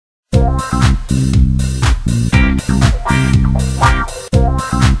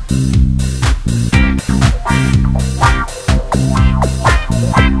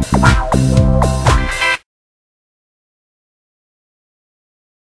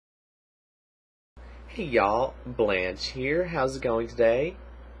Hey y'all, Blanche here. How's it going today?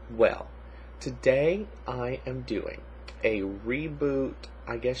 Well, today I am doing a reboot,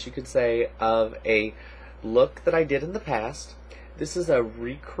 I guess you could say, of a look that I did in the past. This is a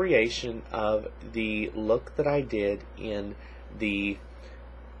recreation of the look that I did in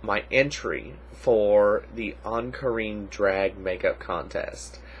my entry for the Encarine Drag Makeup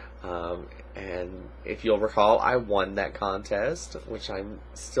Contest. And if you'll recall, I won that contest, which I'm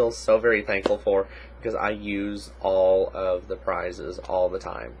still so very thankful for because I use all of the prizes all the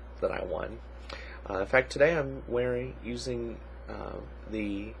time that I won. In fact, today I'm using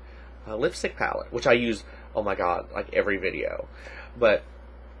the lipstick palette, which I use, oh my god, like every video. But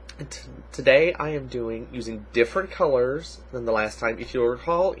today I am using different colors than the last time. If you'll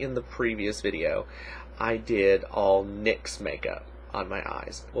recall, in the previous video, I did all NYX makeup on my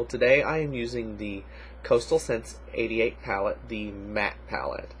eyes. Well, today I am using the Coastal Scents 88 palette, the matte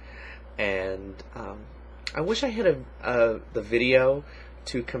palette, and I wish I had the video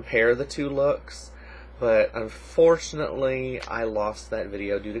to compare the two looks, but unfortunately I lost that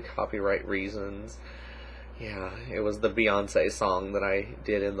video due to copyright reasons. Yeah, it was the Beyonce song that I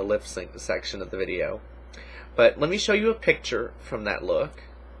did in the lip sync section of the video. But let me show you a picture from that look.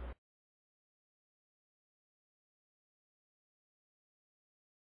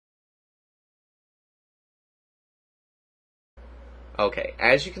 Okay,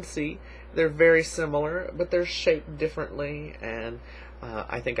 as you can see, they're very similar, but they're shaped differently, and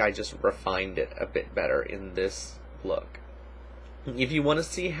I think I just refined it a bit better in this look. If you want to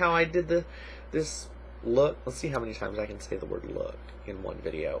see how I did this look, let's see how many times I can say the word look in one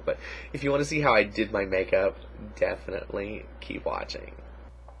video, but if you want to see how I did my makeup, definitely keep watching.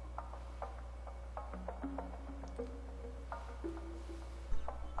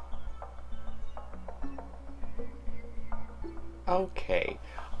 Okay,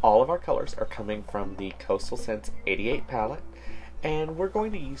 all of our colors are coming from the Coastal Scents 88 palette, and we're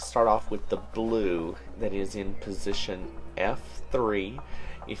going to start off with the blue that is in position F3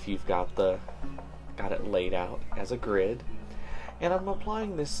 if you've got it laid out as a grid. And I'm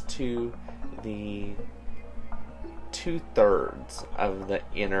applying this to the 2/3 of the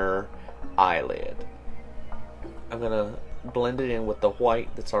inner eyelid. I'm going to blend it in with the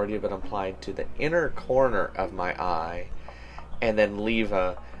white that's already been applied to the inner corner of my eye, and then leave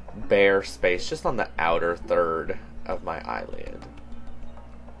a bare space just on the outer third of my eyelid.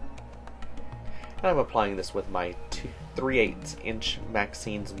 And I'm applying this with my 3/8 inch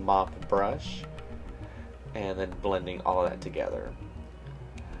Maxine's mop brush, and then blending all of that together.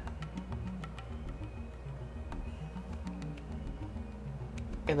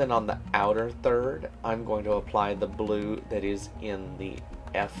 And then on the outer third, I'm going to apply the blue that is in the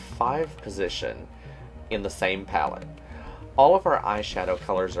F5 position in the same palette. All of our eyeshadow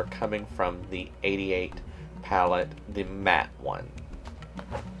colors are coming from the 88 palette, the matte one.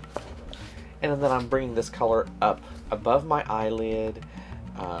 And then I'm bringing this color up above my eyelid,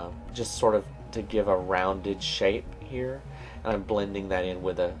 just sort of to give a rounded shape here. And I'm blending that in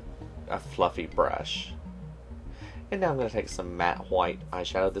with a fluffy brush. And now I'm going to take some matte white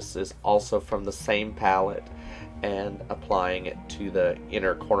eyeshadow. This is also from the same palette, and applying it to the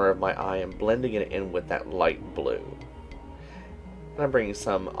inner corner of my eye and blending it in with that light blue. And I'm bringing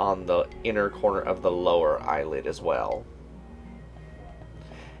some on the inner corner of the lower eyelid as well.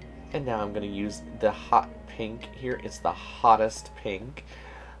 And now I'm going to use the hot pink here. It's the hottest pink.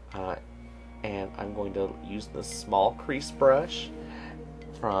 And I'm going to use the small crease brush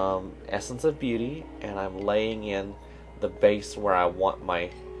from Essence of Beauty, and I'm laying in the base where I want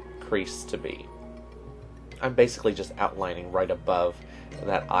my crease to be. I'm basically just outlining right above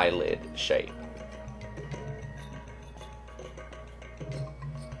that eyelid shape.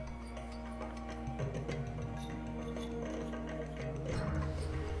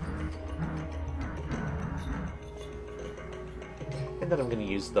 And then I'm going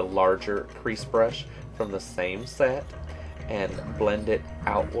to use the larger crease brush from the same set and blend it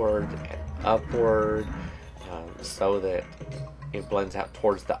outward and upward so that it blends out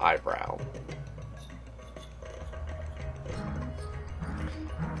towards the eyebrow.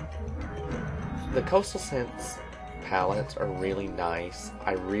 The Coastal Scents palettes are really nice.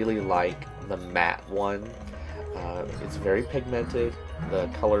 I really like the matte one. It's very pigmented. The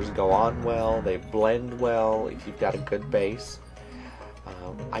colors go on well. They blend well if you've got a good base.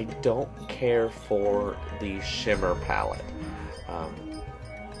 I don't care for the shimmer palette.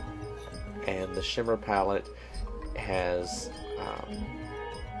 And the shimmer palette has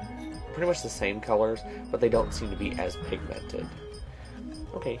pretty much the same colors, but they don't seem to be as pigmented.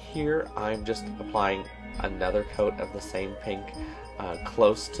 Okay, here I'm just applying another coat of the same pink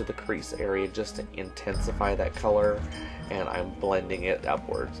close to the crease area just to intensify that color, and I'm blending it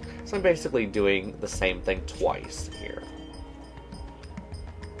upwards. So I'm basically doing the same thing twice here.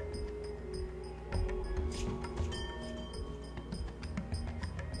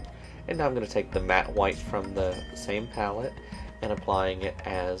 And now I'm going to take the matte white from the same palette and applying it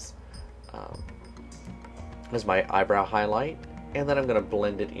as my eyebrow highlight, and then I'm going to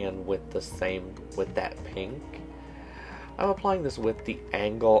blend it in with with that pink. I'm applying this with the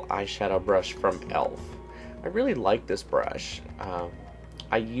Angle eyeshadow brush from e.l.f. I really like this brush.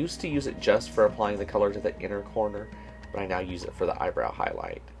 I used to use it just for applying the color to the inner corner, but I now use it for the eyebrow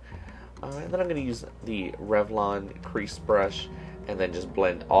highlight. And then I'm going to use the Revlon Crease brush and then just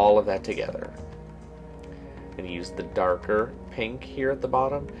blend all of that together. I'm going to use the darker pink here at the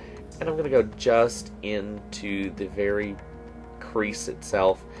bottom, and I'm going to go just into the very crease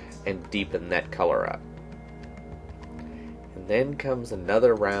itself and deepen that color up. And then comes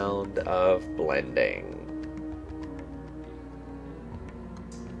another round of blending.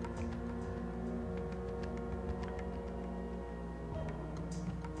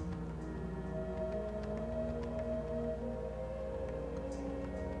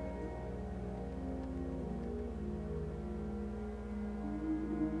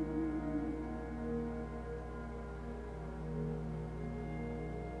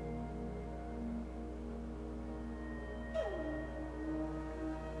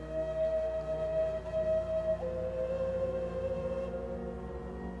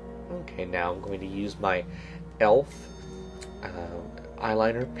 Okay, now I'm going to use my e.l.f.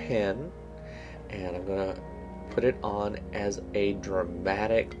 eyeliner pen, and I'm going to put it on as a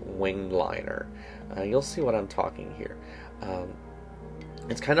dramatic winged liner. You'll see what I'm talking here.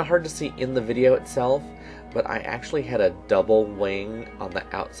 It's kind of hard to see in the video itself, but I actually had a double wing on the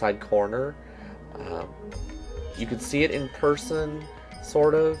outside corner. You could see it in person,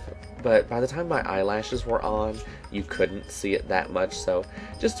 sort of, but by the time my eyelashes were on, you couldn't see it that much, so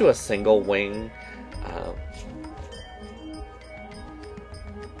just do a single wing.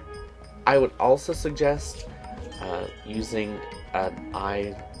 I would also suggest using an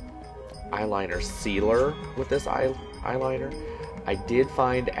eyeliner sealer with this eyeliner. I did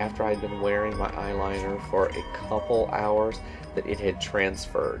find after I'd been wearing my eyeliner for a couple hours that it had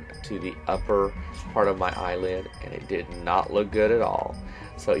transferred to the upper part of my eyelid, and it did not look good at all.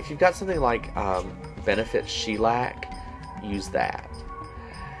 So if you've got something like Benefit Shellac, use that.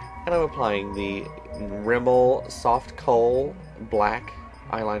 And I'm applying the Rimmel Soft Kohl black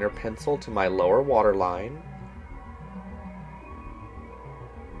eyeliner pencil to my lower waterline.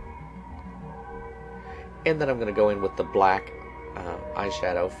 And then I'm going to go in with the black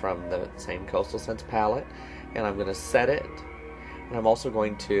eyeshadow from the same Coastal Scents palette, and I'm going to set it, and I'm also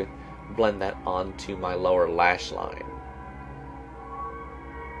going to blend that onto my lower lash line.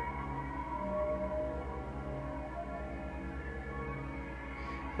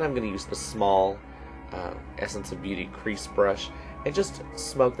 And I'm going to use the small Essence of Beauty crease brush and just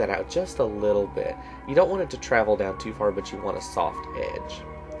smoke that out just a little bit. You don't want it to travel down too far, but you want a soft edge.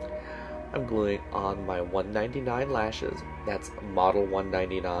 I'm gluing on my 199 lashes. That's model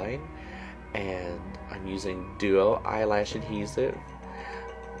 199, and I'm using Duo eyelash adhesive.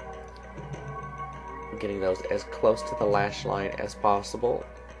 I'm getting those as close to the lash line as possible.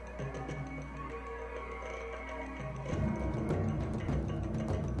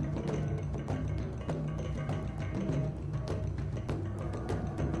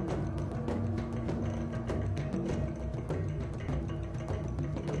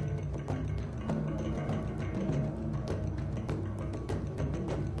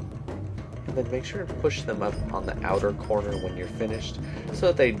 And then make sure to push them up on the outer corner when you're finished so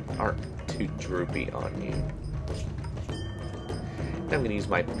that they aren't too droopy on you. Now I'm going to use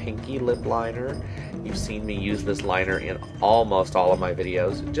my pinky lip liner. You've seen me use this liner in almost all of my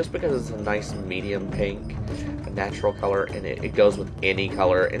videos just because it's a nice medium pink, a natural color, and it goes with any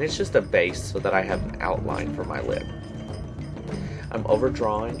color, and it's just a base so that I have an outline for my lip. I'm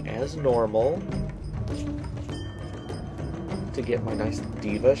overdrawing as normal to get my nice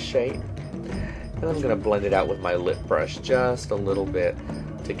diva shape. And I'm going to blend it out with my lip brush just a little bit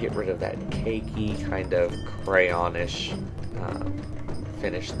to get rid of that cakey kind of crayonish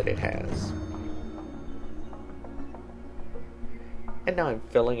finish that it has. And now I'm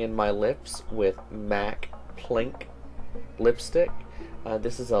filling in my lips with MAC Plink lipstick.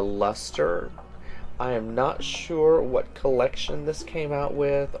 This is a luster. I am not sure what collection this came out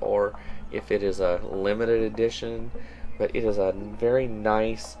with or if it is a limited edition, but it is a very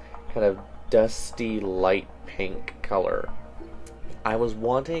nice kind of dusty light pink color. I was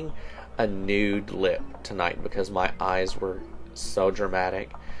wanting a nude lip tonight because my eyes were so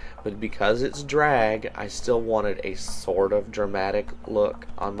dramatic. But because it's drag, I still wanted a sort of dramatic look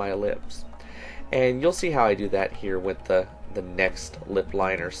on my lips. And you'll see how I do that here with the next lip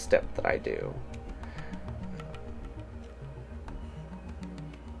liner step that I do.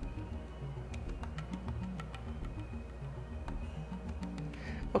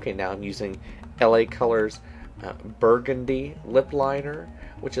 Okay, now I'm using LA Colors Burgundy lip liner,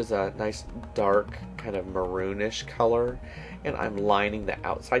 which is a nice dark kind of maroonish color, and I'm lining the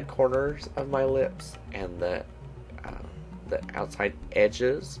outside corners of my lips and the outside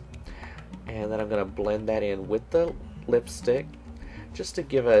edges, and then I'm going to blend that in with the lipstick just to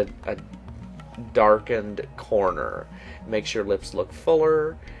give a darkened corner. Makes your lips look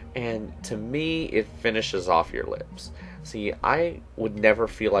fuller, and to me it finishes off your lips. See, I would never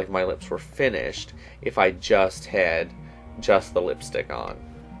feel like my lips were finished if I just had just the lipstick on.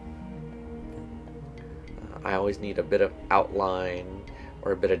 I always need a bit of outline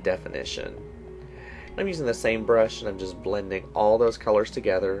or a bit of definition. I'm using the same brush and I'm just blending all those colors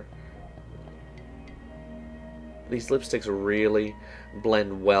together. These lipsticks really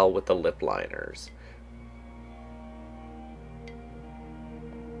blend well with the lip liners.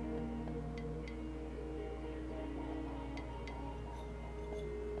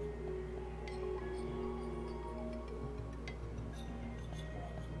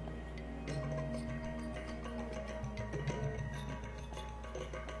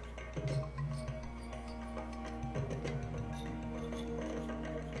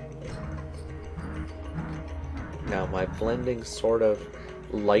 Now my blending sort of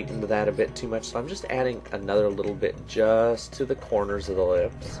lightened that a bit too much, so I'm just adding another little bit just to the corners of the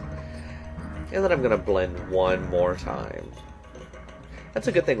lips. And then I'm going to blend one more time. That's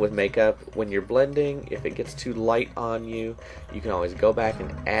a good thing with makeup. When you're blending, if it gets too light on you, you can always go back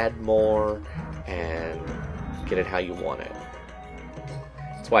and add more and get it how you want it.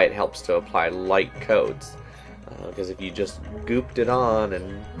 That's why it helps to apply light coats, because if you just gooped it on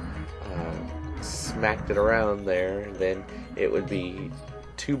and smacked it around there, then it would be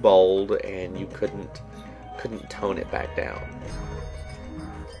too bold and you couldn't tone it back down.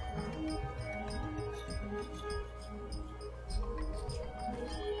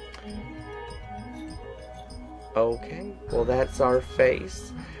 Okay, well that's our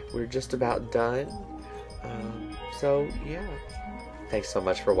face. We're just about done. So yeah, thanks so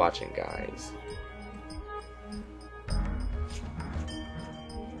much for watching, guys.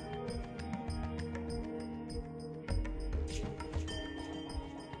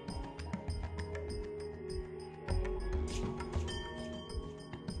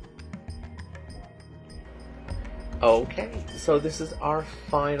 Okay, so this is our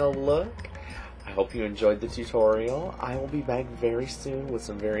final look. I hope you enjoyed the tutorial. I will be back very soon with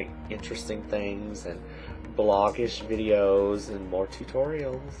some very interesting things and blogish videos and more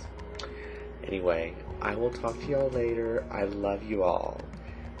tutorials. Anyway, I will talk to y'all later. I love you all.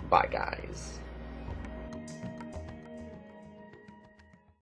 Bye, guys.